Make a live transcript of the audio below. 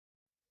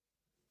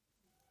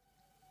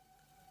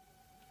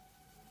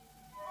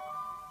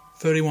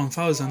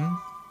31,000,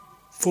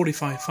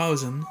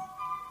 45,000,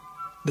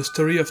 the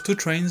story of two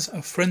trains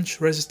of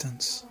French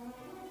resistance.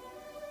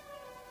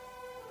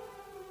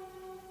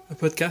 A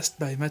podcast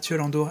by Mathieu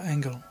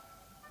Landour-Engel.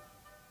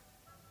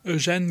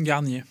 Eugène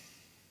Garnier.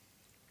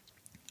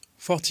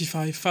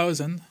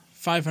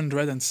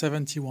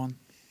 45,571.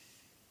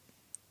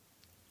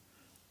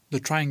 The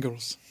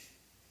Triangles.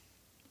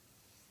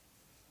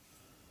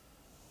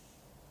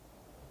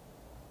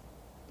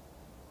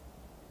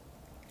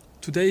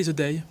 Today is a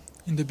day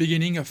in the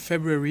beginning of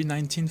February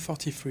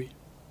 1943.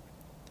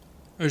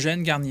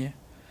 Eugène Garnier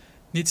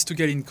needs to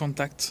get in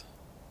contact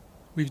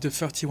with the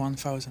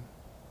 31,000.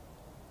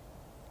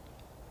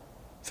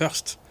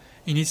 First,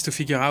 he needs to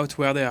figure out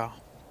where they are.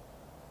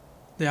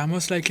 They are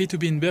most likely to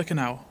be in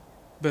Birkenau,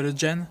 but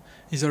Eugène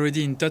is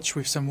already in touch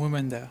with some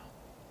women there.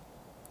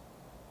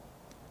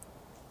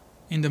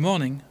 In the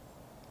morning,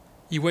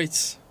 he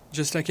waits,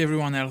 just like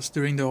everyone else,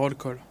 during the roll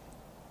call.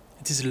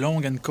 It is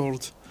long and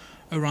cold,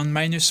 around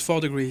 -4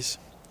 degrees.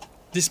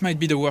 This might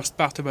be the worst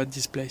part about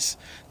this place,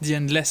 the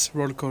endless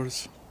roll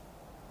calls.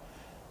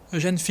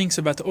 Eugène thinks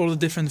about all the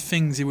different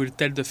things he will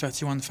tell the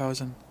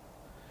 31,000.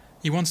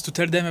 He wants to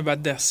tell them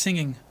about their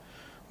singing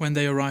when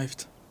they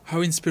arrived,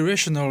 how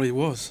inspirational it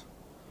was.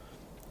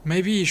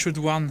 Maybe he should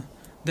warn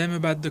them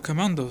about the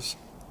commandos.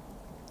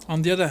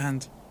 On the other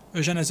hand,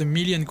 Eugène has a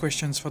million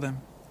questions for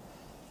them.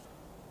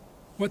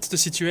 What's the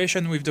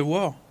situation with the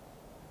war?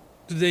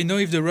 Do they know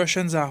if the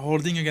Russians are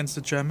holding against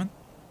the Germans?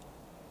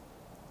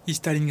 Is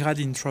Stalingrad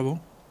in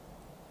trouble?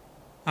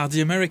 Are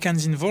the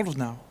Americans involved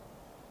now?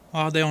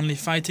 Or are they only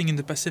fighting in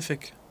the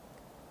Pacific?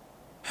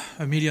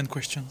 A million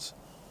questions.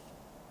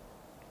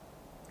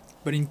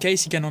 But in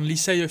case he can only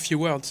say a few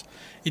words,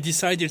 he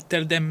decided to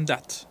tell them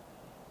that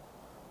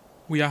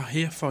we are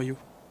here for you.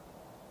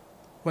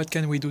 What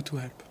can we do to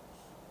help?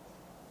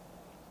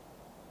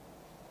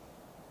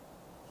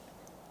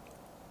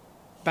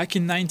 Back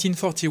in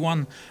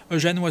 1941,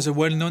 Eugène was a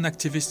well-known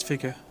activist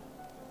figure.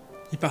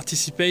 He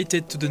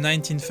participated to the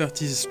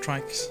 1930s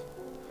strikes,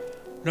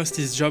 lost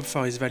his job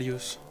for his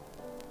values.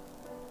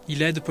 He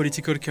led a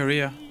political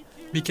career,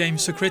 became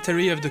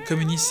secretary of the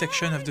communist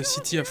section of the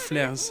city of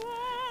Flers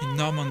in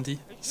Normandy,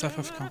 south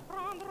of Caen.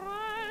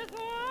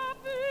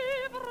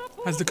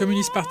 As the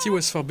Communist Party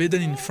was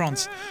forbidden in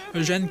France,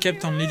 Eugène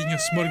kept on leading a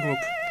small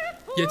group,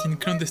 yet in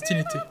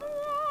clandestinity.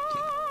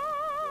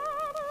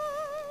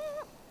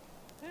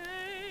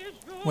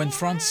 When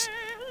France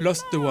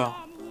lost the war,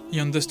 he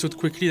understood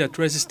quickly that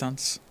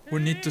resistance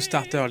would need to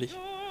start early,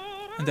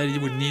 and that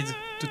it would need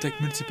to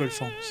take multiple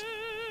forms.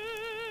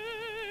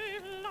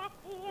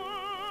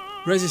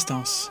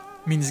 Resistance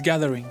means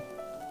gathering.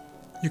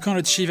 You can't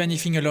achieve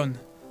anything alone,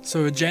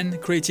 so Eugène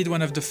created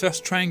one of the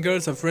first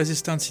triangles of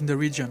resistance in the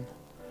region.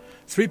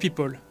 3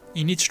 people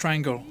in each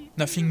triangle,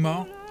 nothing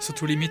more, so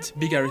to limit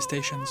big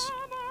arrestations.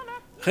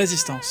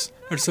 Resistance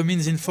also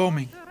means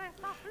informing.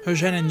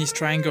 Eugène and his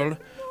triangle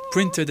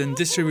printed and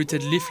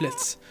distributed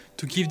leaflets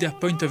to give their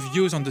point of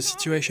views on the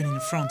situation in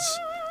France,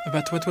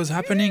 about what was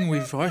happening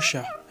with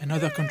Russia and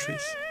other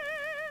countries.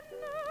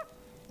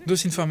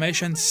 Those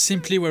information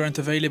simply weren't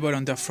available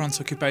under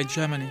France-occupied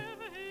Germany.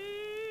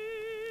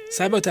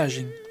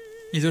 Sabotaging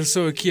is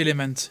also a key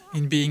element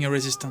in being a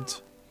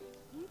resistant.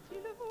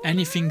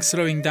 Anything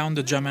slowing down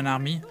the German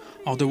army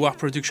or the war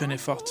production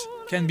effort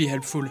can be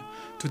helpful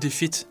to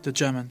defeat the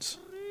Germans.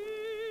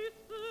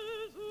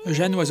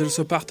 Eugène was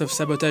also part of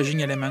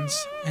sabotaging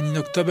elements, and in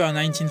October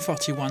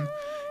 1941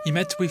 he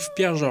met with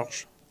Pierre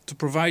Georges to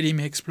provide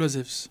him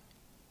explosives.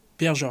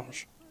 Pierre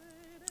Georges,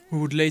 who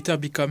would later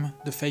become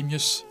the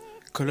famous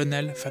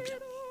Colonel Fabien.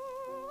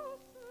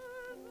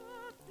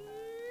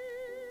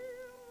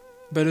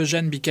 But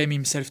Eugène became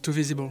himself too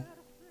visible.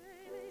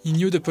 He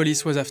knew the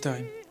police was after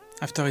him,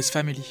 after his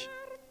family,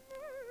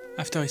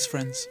 after his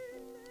friends.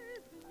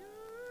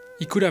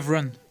 He could have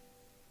run,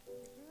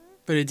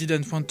 but he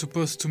didn't want to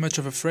pose too much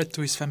of a threat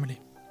to his family.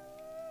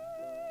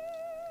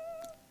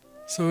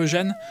 So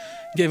Eugène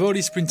gave all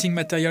his printing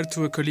material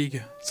to a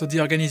colleague, so the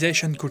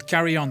organization could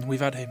carry on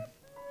without him.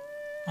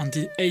 On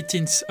the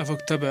 18th of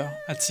October,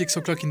 at 6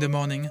 o'clock in the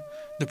morning,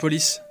 the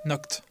police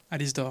knocked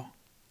at his door.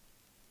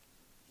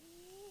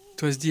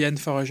 It was the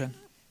end for Eugène.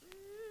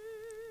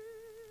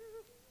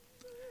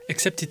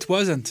 Except it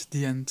wasn't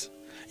the end.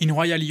 In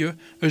Royal-Lieu,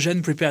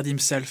 Eugène prepared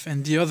himself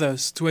and the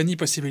others to any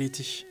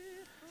possibility.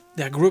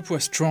 Their group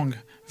was strong,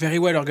 very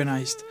well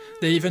organized.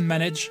 They even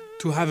managed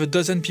to have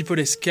 12 people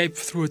escape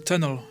through a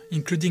tunnel,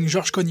 including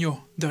Georges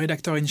Cognot, the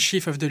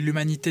redactor-in-chief of the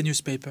L'Humanité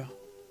newspaper.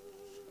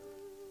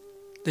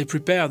 They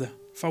prepared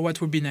for what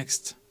would be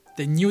next.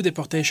 They knew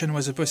deportation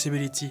was a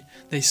possibility.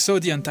 They saw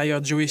the entire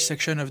Jewish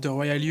section of the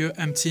Royal-Lieu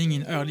emptying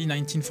in early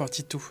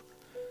 1942.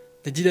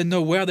 They didn't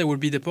know where they would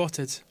be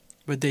deported,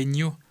 but they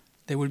knew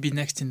they would be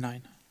next in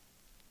line.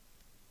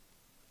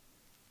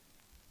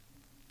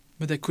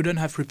 But they couldn't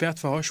have prepared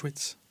for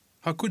Auschwitz.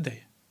 How could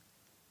they?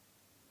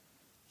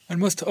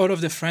 Almost all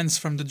of the friends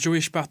from the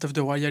Jewish part of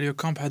the Royal-Lieu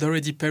camp had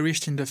already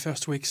perished in the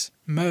first weeks,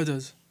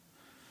 murdered.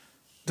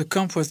 The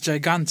camp was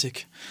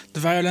gigantic, the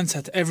violence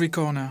at every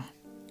corner.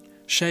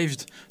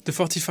 Shaved, the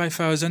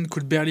 45,000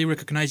 could barely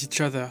recognize each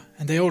other,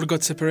 and they all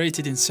got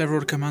separated in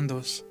several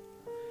commandos.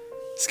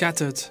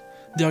 Scattered,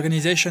 the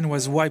organization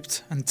was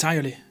wiped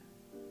entirely.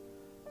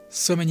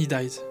 So many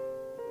died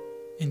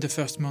in the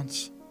first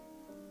months.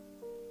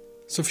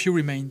 So few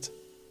remained.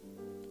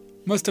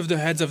 Most of the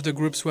heads of the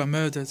groups were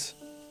murdered.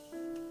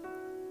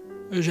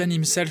 Eugène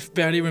himself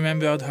barely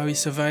remembered how he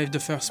survived the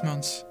first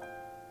months.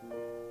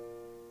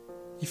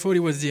 He thought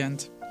it was the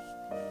end.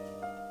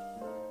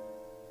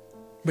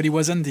 But it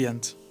wasn't the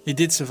end. He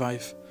did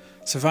survive.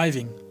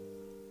 Surviving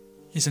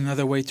is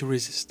another way to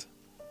resist.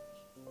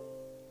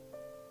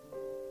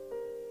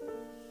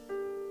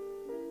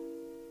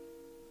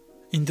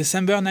 In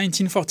December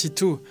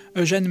 1942,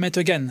 Eugène met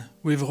again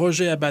with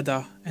Roger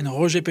Abada and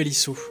Roger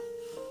Pélissou.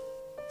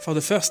 For the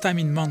first time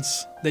in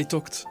months, they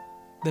talked.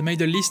 They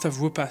made a list of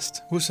who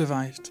passed, who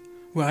survived,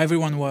 where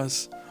everyone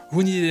was,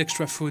 who needed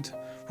extra food,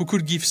 who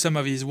could give some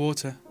of his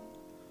water.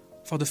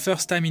 For the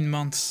first time in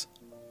months,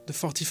 the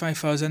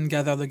 45,000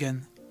 gathered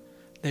again.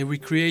 They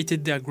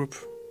recreated their group,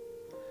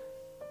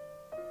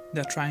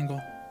 their triangle.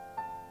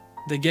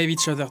 They gave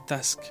each other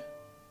tasks.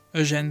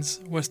 Eugène's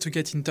was to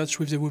get in touch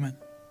with the woman.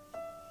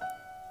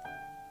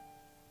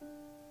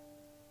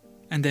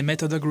 And they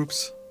met other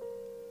groups.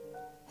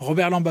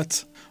 Robert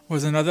Lambot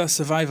was another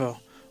survivor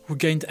who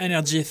gained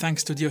energy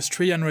thanks to the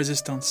Austrian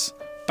resistance,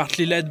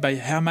 partly led by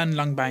Hermann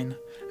Langbein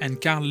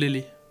and Karl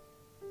Lilly.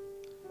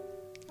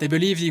 They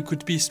believed he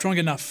could be strong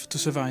enough to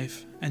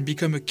survive and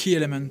become a key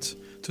element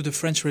to the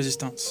French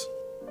resistance.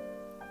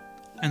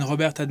 And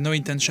Robert had no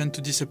intention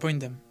to disappoint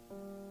them.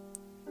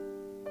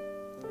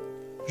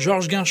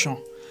 Georges Guinchamp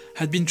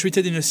had been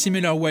treated in a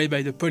similar way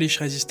by the Polish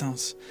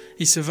resistance.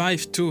 He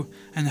survived too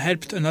and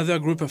helped another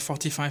group of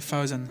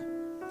 45,000.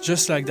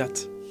 Just like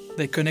that,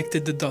 they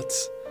connected the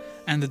dots,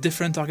 and the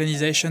different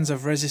organizations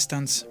of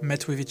resistance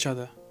met with each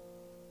other.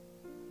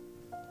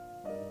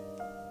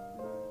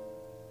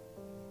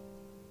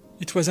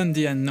 It wasn't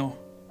the end, no.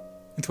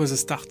 It was a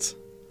start.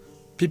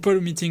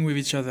 People meeting with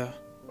each other,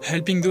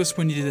 helping those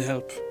who needed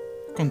help,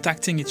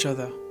 contacting each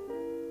other.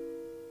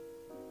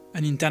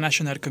 An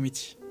international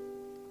committee.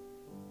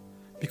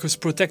 Because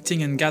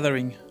protecting and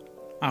gathering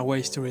are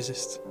ways to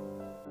resist.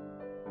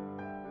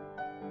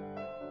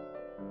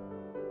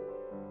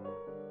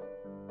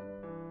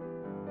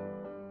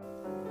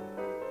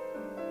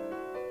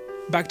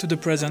 Back to the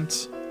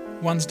present,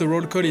 once the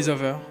roll call is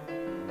over,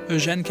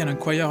 Eugène can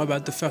inquire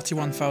about the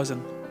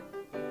 31,000.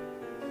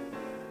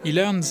 He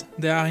learns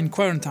they are in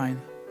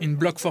quarantine, in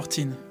Block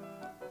 14.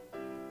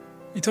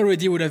 It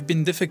already would have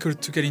been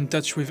difficult to get in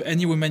touch with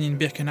any woman in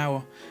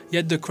Birkenau,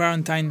 yet the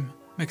quarantine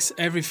makes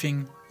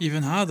everything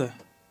even harder.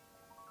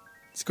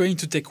 It's going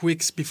to take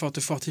weeks before the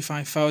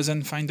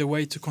 45,000 find a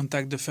way to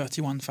contact the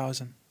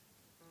 31,000.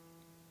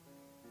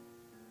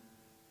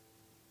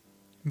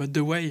 But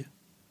the way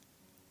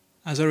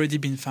has already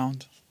been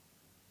found.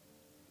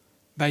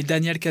 By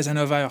Danielle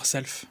Casanova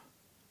herself.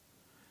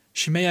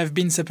 She may have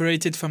been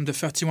separated from the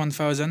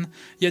 31,000,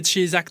 yet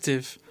she is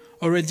active,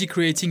 already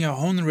creating her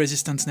own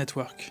resistance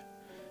network.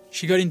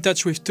 She got in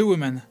touch with two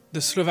women,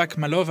 the Slovak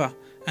Malova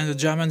and the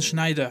German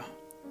Schneider.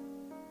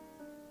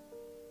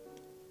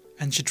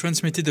 And she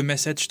transmitted a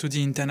message to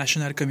the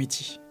International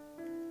Committee.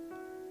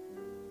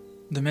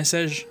 The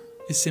message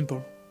is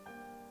simple.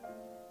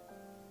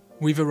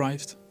 We've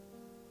arrived.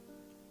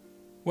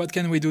 What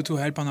can we do to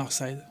help on our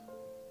side?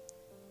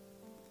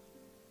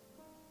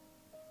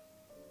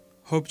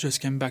 Hope just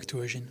came back to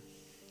Eugène.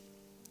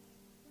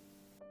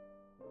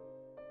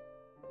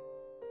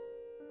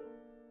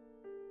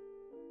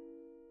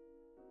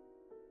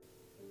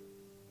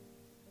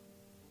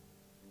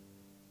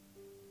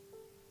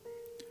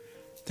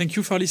 Thank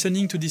you for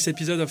listening to this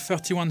episode of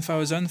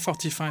 31,000,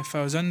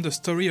 45,000, the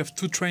story of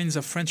two trains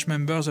of French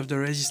members of the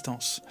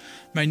Resistance.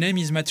 My name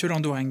is Mathieu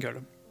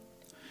Landau-Engel.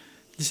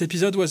 This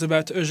episode was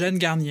about Eugène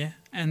Garnier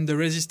and the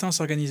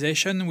resistance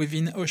organization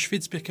within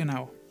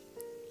Auschwitz-Birkenau.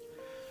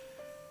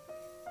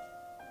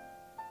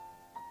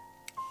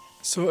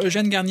 So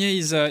Eugène Garnier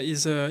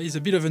is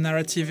a bit of a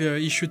narrative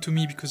issue to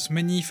me because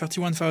many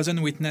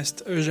 31,000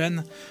 witnessed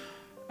Eugène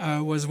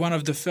was one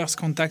of the first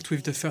contact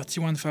with the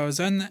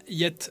 31,000,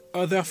 yet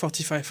other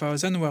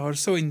 45,000 were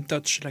also in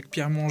touch, like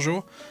Pierre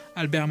Mongeau,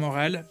 Albert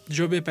Morel,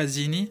 Giobbe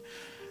Pazzini,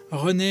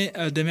 René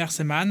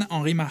Demerseman,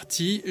 Henri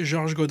Marty,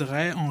 Georges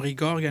Gaudret, Henri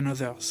Gorg, and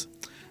others.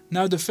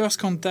 Now the first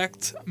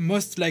contact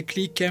most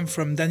likely came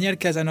from Danielle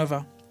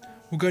Casanova,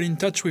 who got in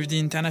touch with the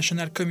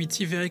International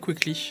Committee very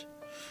quickly,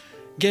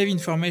 gave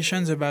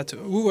information about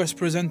who was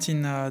present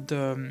in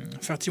the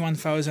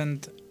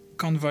 31,000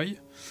 convoy,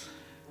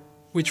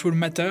 which will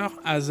matter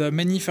as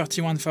many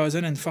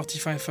 31,000 and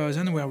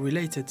 45,000 were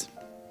related.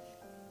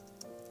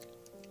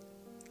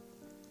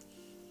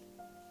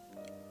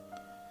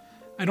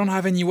 I don't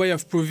have any way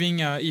of proving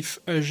if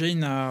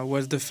Eugène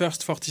was the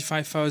first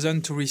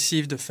 45,000 to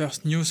receive the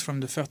first news from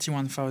the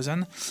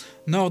 31,000,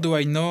 nor do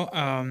I know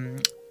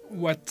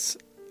what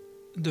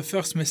the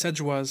first message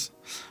was.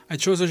 I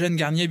chose Eugène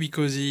Garnier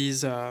because he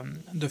is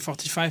the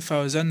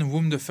 45,000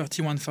 whom the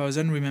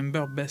 31,000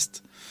 remember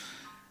best.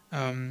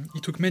 He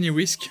took many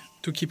risks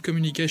to keep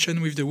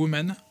communication with the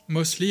women,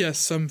 mostly as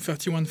some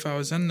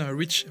 31,000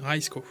 reached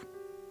Raisko.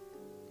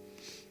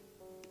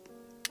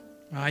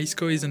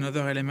 Raisko is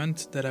another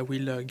element that I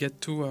will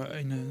get to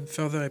in a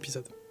further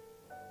episode.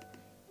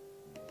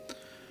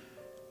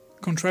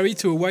 Contrary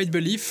to a wide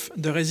belief,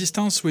 the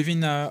resistance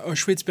within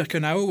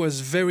Auschwitz-Birkenau was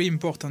very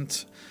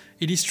important.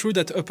 It is true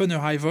that upon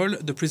arrival,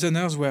 the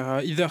prisoners were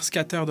either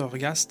scattered or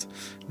gassed,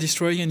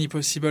 destroying any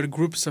possible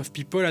groups of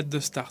people at the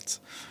start.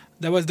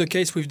 That was the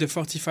case with the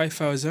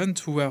 45,000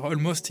 who were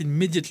almost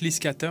immediately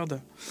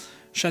scattered,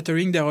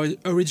 shattering their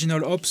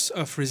original hopes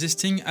of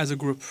resisting as a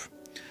group.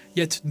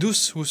 Yet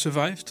those who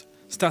survived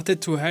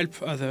started to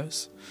help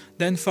others,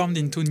 then formed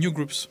into new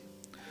groups.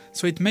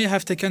 So it may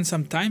have taken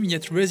some time,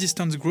 yet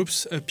resistance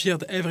groups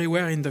appeared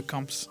everywhere in the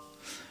camps.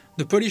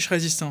 The Polish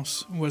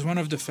resistance was one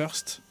of the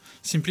first,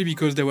 simply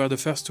because they were the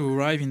first to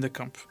arrive in the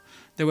camp.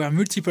 There were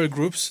multiple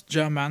groups,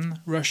 German,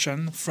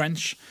 Russian,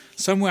 French.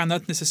 Some were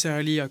not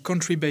necessarily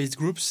country-based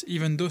groups,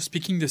 even though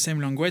speaking the same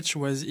language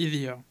was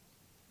easier.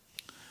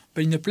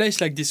 But in a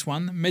place like this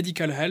one,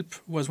 medical help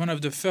was one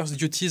of the first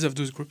duties of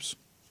those groups.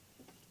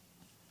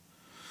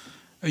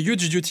 A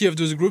huge duty of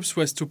those groups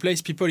was to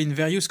place people in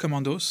various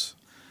commandos.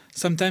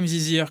 Sometimes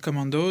easier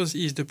commandos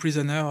if the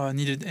prisoner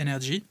needed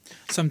energy,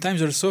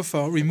 sometimes also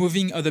for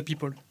removing other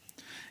people.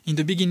 In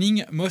the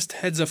beginning, most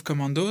heads of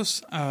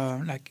commandos,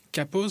 like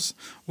capos,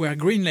 were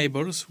green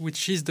labels,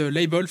 which is the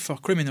label for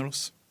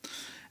criminals.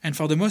 And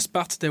for the most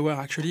part, they were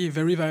actually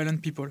very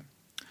violent people.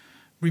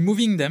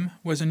 Removing them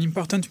was an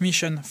important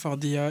mission for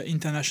the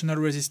international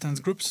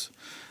resistance groups,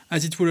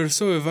 as it would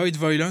also avoid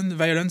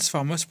violence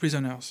for most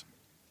prisoners.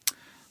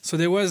 So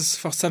there was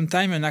for some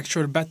time an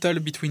actual battle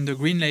between the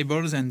green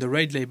labels and the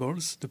red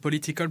labels, the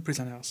political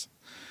prisoners.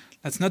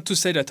 That's not to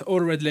say that all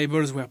red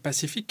labels were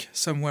pacific,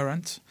 some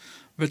weren't,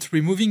 but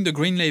removing the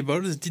green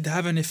labels did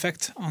have an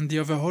effect on the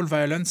overall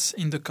violence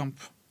in the camp.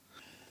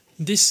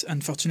 This,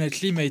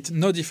 unfortunately, made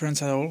no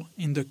difference at all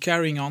in the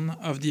carrying on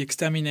of the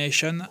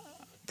extermination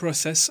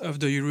process of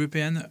the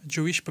European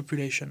Jewish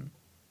population.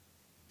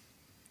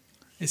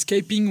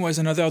 Escaping was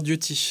another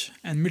duty,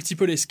 and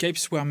multiple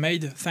escapes were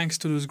made thanks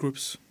to those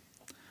groups.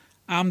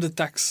 Armed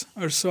attacks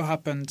also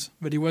happened,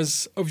 but it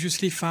was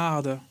obviously far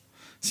harder,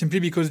 simply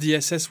because the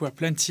SS were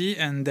plenty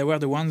and they were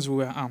the ones who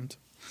were armed.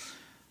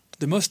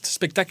 The most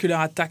spectacular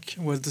attack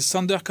was the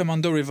Sonder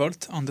Commando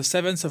Revolt on the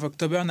 7th of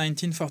October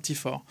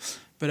 1944,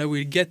 but I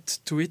will get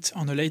to it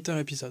on a later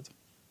episode.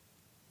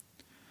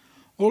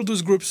 All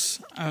those groups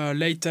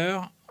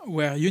later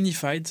were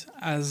unified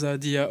as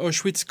the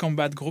Auschwitz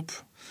Combat Group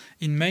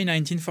in May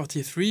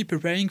 1943,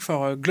 preparing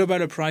for a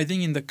global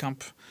uprising in the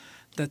camp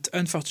that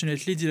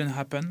unfortunately didn't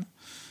happen,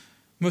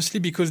 mostly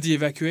because the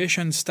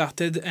evacuation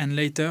started and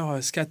later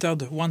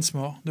scattered once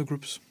more the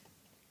groups.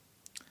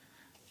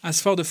 As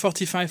for the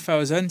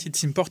 45,000,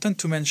 it's important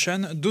to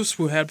mention those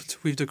who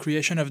helped with the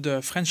creation of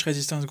the French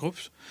resistance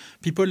groups,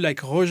 people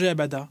like Roger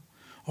Abada,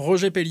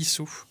 Roger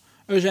Pélissou,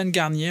 Eugène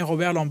Garnier,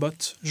 Robert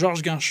Lambotte,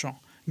 Georges Guinchamp,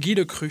 Guy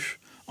Lecru,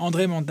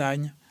 André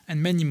Montagne,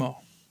 and many more.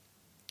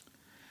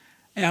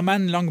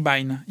 Hermann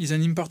Langbein is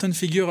an important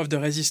figure of the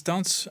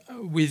resistance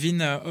within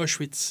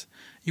Auschwitz.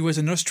 He was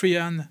an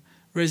Austrian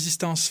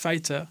resistance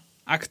fighter,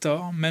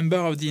 actor, member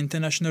of the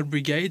international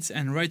brigades,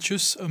 and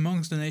righteous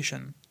amongst the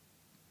nation.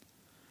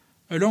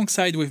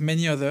 Alongside with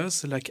many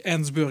others like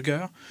Ernst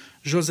Burger,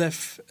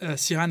 Joseph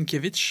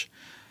Sirankiewicz,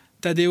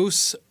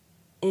 Tadeusz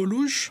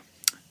Oluj,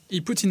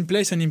 he put in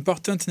place an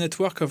important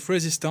network of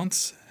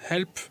resistance,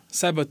 help,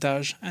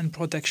 sabotage, and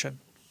protection.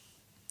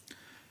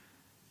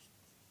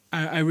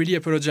 I really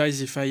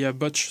apologize if I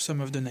botch some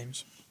of the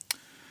names.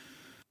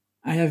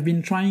 I have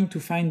been trying to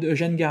find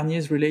Eugène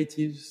Garnier's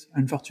relatives.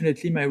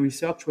 Unfortunately, my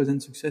research was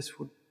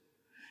unsuccessful.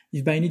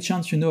 If by any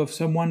chance you know of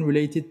someone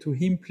related to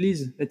him,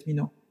 please let me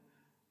know.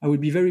 I would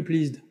be very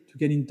pleased to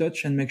get in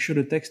touch and make sure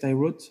the text I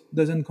wrote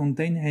doesn't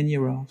contain any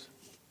errors.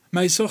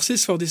 My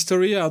sources for this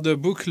story are the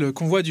book Le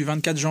Convoi du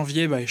 24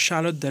 janvier by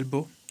Charlotte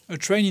Delbo, A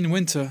Train in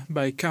Winter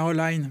by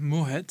Caroline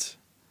Moorhead.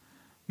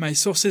 My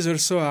sources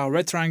also are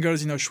Red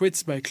Triangles in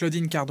Auschwitz by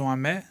Claudine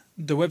Cardon-Amet,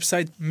 the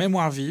website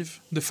Mémoire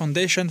Vive, the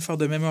Foundation for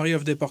the Memory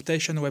of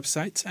Deportation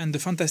website, and the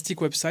fantastic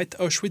website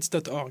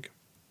auschwitz.org.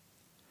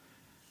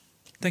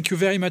 Thank you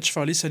very much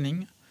for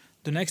listening.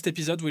 The next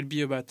episode will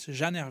be about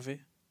Jeanne Hervé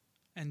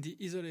and the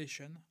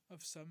isolation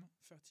of some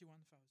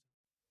 31,000.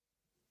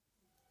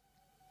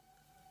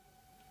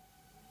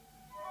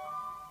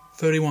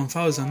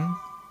 31,000,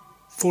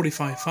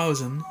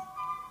 45,000,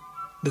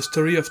 the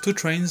story of two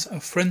trains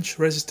of French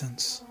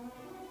resistance.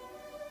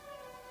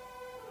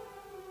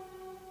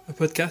 A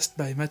podcast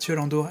by Mathieu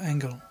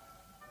Landour-Engel.